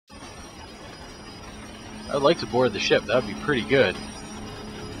I'd like to board the ship. That would be pretty good.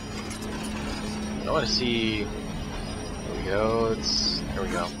 I want to see... There we go. There we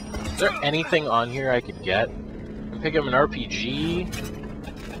go. Is there anything on here I could get? I can pick up an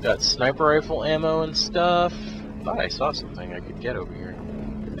RPG. Got sniper rifle ammo and stuff. Thought I saw something I could get over here.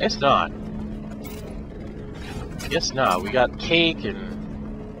 Guess not. Guess not. We got cake,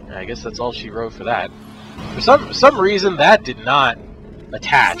 and I guess that's all she wrote for that. For some reason, that did not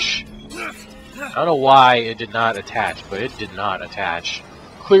attach. I don't know why it did not attach, but it did not attach.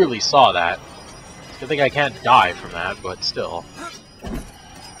 Clearly saw that. I think I can't die from that, but still.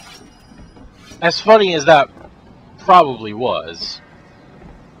 As funny as that probably was,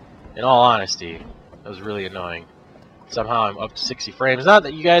 in all honesty, that was really annoying. Somehow I'm up to 60 frames. Not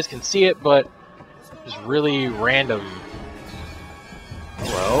that you guys can see it, but just really random.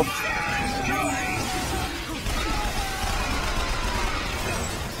 Hello?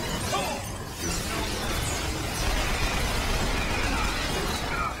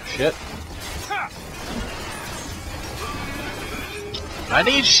 Shit. I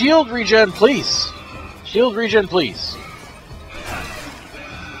need shield regen, please. Shield regen, please.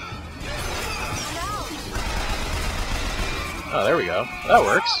 Oh, there we go. That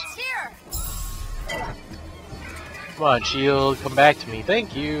works. Come on, shield. Come back to me.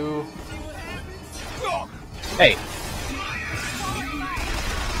 Thank you. Hey.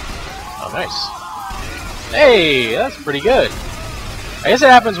 Oh, nice. Hey, that's pretty good. I guess it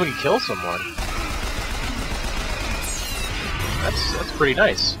happens when you kill someone. That's pretty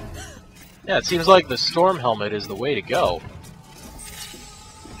nice. Yeah, it seems like the storm helmet is the way to go.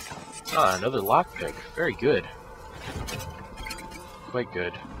 Ah, another lockpick. Very good. Quite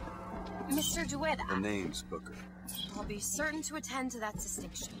good. Mr. DeWitt, The name's Booker. I'll be certain to attend to that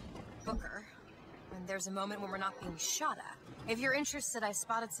distinction. Booker, when there's a moment when we're not being shot at. If you're interested, I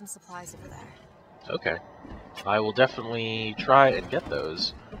spotted some supplies over there. Okay. I will definitely try and get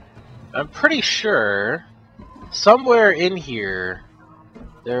those. I'm pretty sure somewhere in here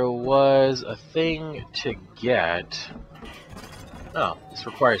there was a thing to get. Oh, this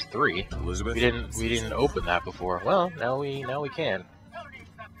requires 3. Elizabeth? We didn't open that before. Well, now we can.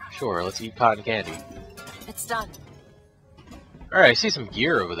 Sure, let's eat cotton candy. It's done. Alright, I see some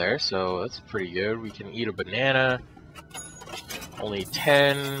gear over there, so that's pretty good. We can eat a banana. Only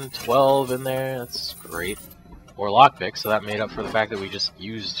 10, 12 in there. That's great. Or lockpick, so that made up for the fact that we just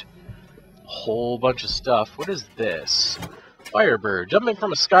used a whole bunch of stuff. What is this? Firebird. Jumping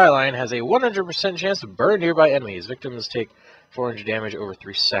from a skyline has a 100% chance to burn nearby enemies. Victims take 400 damage over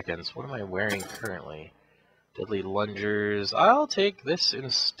 3 seconds. What am I wearing currently? Deadly lungers. I'll take this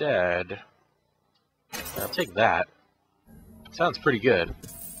instead. I'll take that. Sounds pretty good.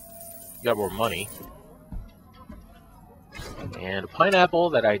 Got more money. And a pineapple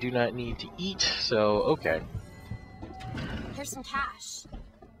that I do not need to eat, so okay. Here's some cash.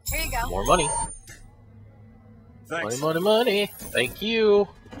 Here you go. More money. Thanks. Money, money, money. Thank you.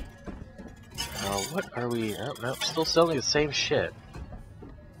 What are we... Oh, no, still selling the same shit.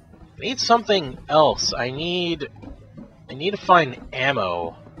 I need something else. I need to find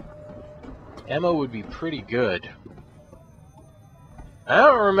ammo. Ammo would be pretty good. I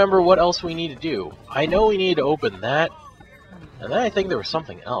don't remember what else we need to do. I know we need to open that. And then I think there was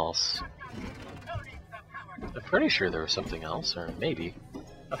something else. I'm pretty sure there was something else, or maybe.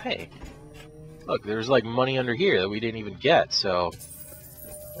 Oh, hey. Look, there's like money under here that we didn't even get, so...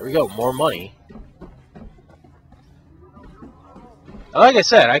 There we go, more money. Like I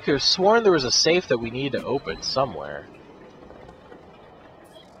said, I could have sworn there was a safe that we needed to open somewhere.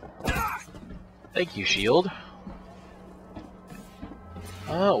 Thank you, shield.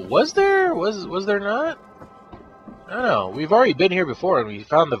 Was there? Was there not? I don't know. We've already been here before and we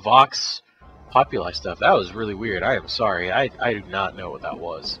found the Vox Populi stuff. That was really weird. I am sorry. I do not know what that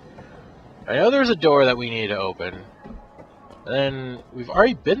was. I know there's a door that we need to open. And then we've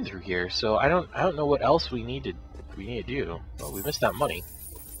already been through here, so I don't know what else we need to do. Well, we missed that money.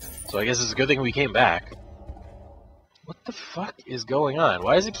 So I guess it's a good thing we came back. What the fuck is going on?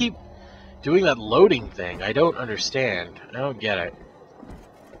 Why does it keep doing that loading thing? I don't understand. I don't get it.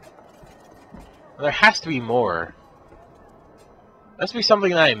 There has to be more. There has to be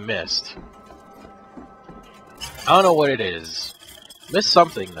something that I missed. I don't know what it is. Missed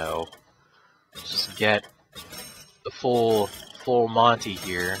something though. Just get the full Monty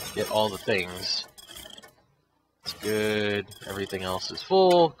here. Get all the things. It's good. Everything else is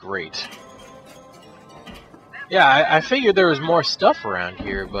full. Great. Yeah, I figured there was more stuff around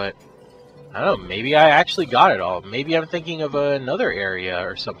here, but I don't know. Maybe I actually got it all. Maybe I'm thinking of another area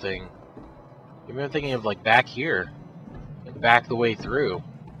or something. Maybe I'm thinking of like back here. Like back the way through.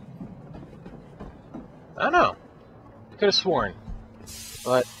 I don't know. I could have sworn.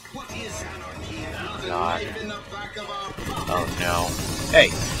 But... God. Oh no. Hey!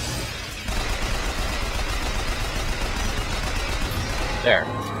 There.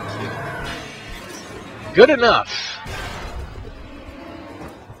 Good enough!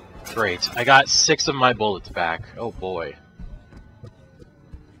 Great. I got 6 of my bullets back. Oh boy.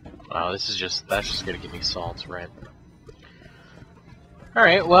 Wow, that's just gonna give me salts, right?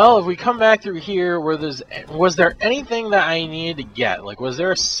 Alright, well, if we come back through here, was there anything that I needed to get? Like, was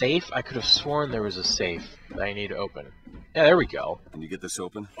there a safe? I could have sworn there was a safe that I need to open. Yeah, there we go. Can you get this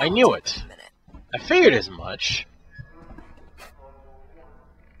open? I knew it. I figured as much.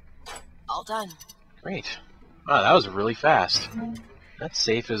 All done. Great. Wow, that was really fast. That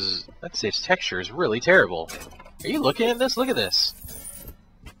safe's texture is really terrible. Are you looking at this? Look at this.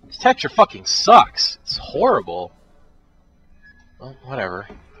 This texture fucking sucks. It's horrible. Well, whatever.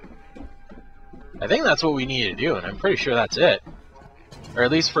 I think that's what we need to do, and I'm pretty sure that's it. Or at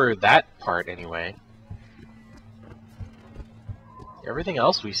least for that part, anyway. Everything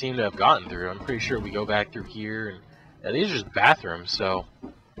else we seem to have gotten through. I'm pretty sure we go back through here, and yeah, these are just bathrooms, so...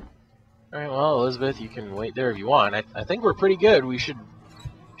 Alright, well, Elizabeth, you can wait there if you want. I think we're pretty good. We should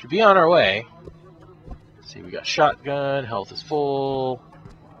be on our way. Let's see, we got shotgun, health is full.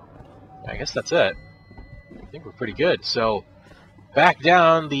 I guess that's it. I think we're pretty good, so... Back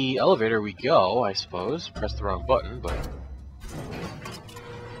down the elevator we go, I suppose. Press the wrong button, but...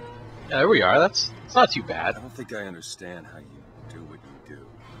 Yeah, there we are. It's not too bad. I don't think I understand how you do what you do.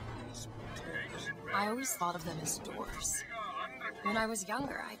 These tags. I always thought of them as doors. When I was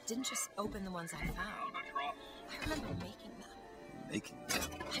younger, I didn't just open the ones I found. I remember making them. Making them?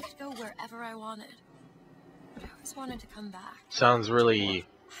 I could go wherever I wanted. But I always wanted to come back. Sounds really...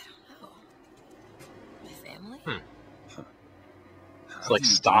 I don't know. My family? It's like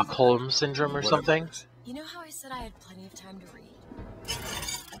Stockholm Syndrome or something. You know how I said I had plenty of time to read?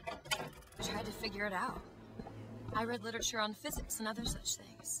 I tried to figure it out. I read literature on physics and other such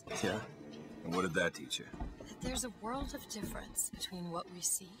things. Yeah? And what did that teach you? That there's a world of difference between what we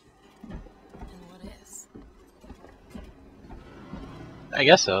see and what is. I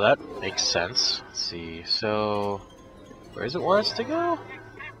guess so, that makes sense. Let's see, so... Where does it want us to go?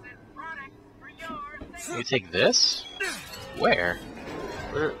 Can we take this? Where?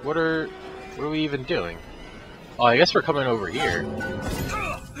 What are we even doing? Oh, I guess we're coming over here.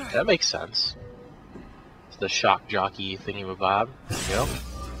 That makes sense. It's the shock jockey thingy-mabob. There we go.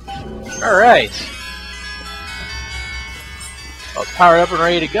 Alright! Well, it's powered up and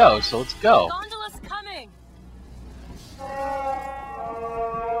ready to go, so let's go. Gondola's coming!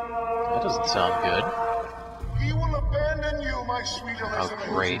 That doesn't sound good. He will abandon you, my sweet Elizabeth.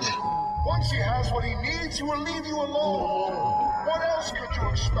 Oh, great. Once he has what he needs, he will leave you alone. What else could you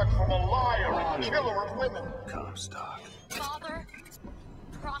expect from a liar and killer of women? Comstock. Father,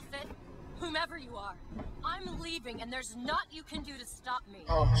 prophet, whomever you are, I'm leaving and there's naught you can do to stop me.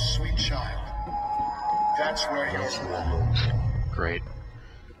 Oh, sweet child. That's where you belong. Great.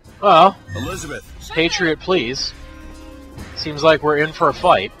 Well, Elizabeth! Patriot, please. Seems like we're in for a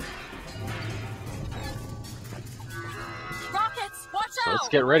fight. Rockets, watch So out! let's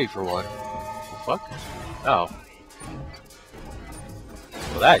get ready for one. The fuck? Oh.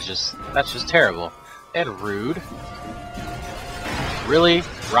 Well, that's just terrible. And rude. Really?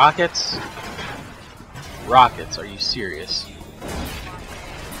 Rockets? Rockets, are you serious?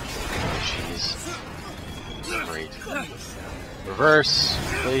 Jeez. Great. Reverse,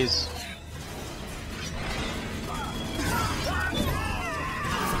 please.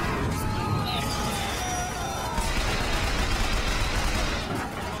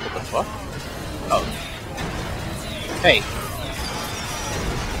 What the fuck? Oh. Hey.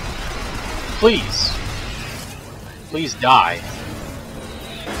 Please. Please die.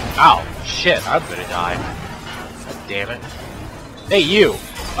 Ow. Shit, I'm gonna die. God damn it. Hey, you!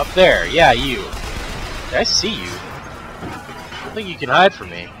 Up there. Yeah, you. I see you. I don't think you can hide from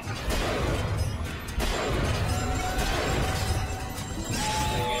me.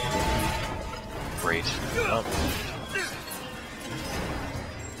 Great. Oh.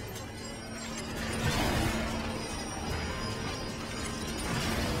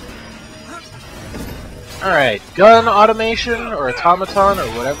 Alright, gun automation or automaton or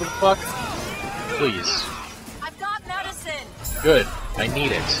whatever the fuck. Please. I've got medicine. Good. I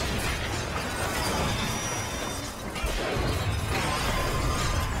need it.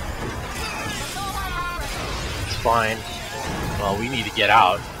 It's fine. Well, we need to get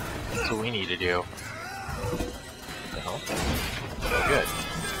out. That's what we need to do. No. Oh, good.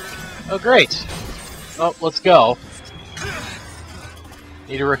 Oh, great. Oh, let's go.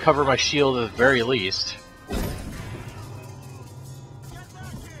 Need to recover my shield at the very least.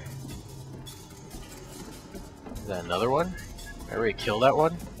 another one? I already killed that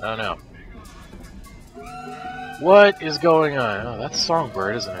one? I don't know. What is going on? Oh, that's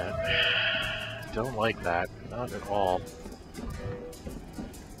Songbird, isn't it? Don't like that. Not at all.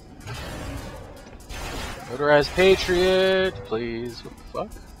 Motorized Patriot, please. What the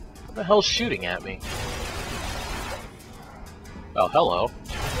fuck? What the hell's shooting at me? Oh, hello.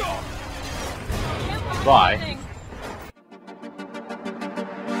 Bye.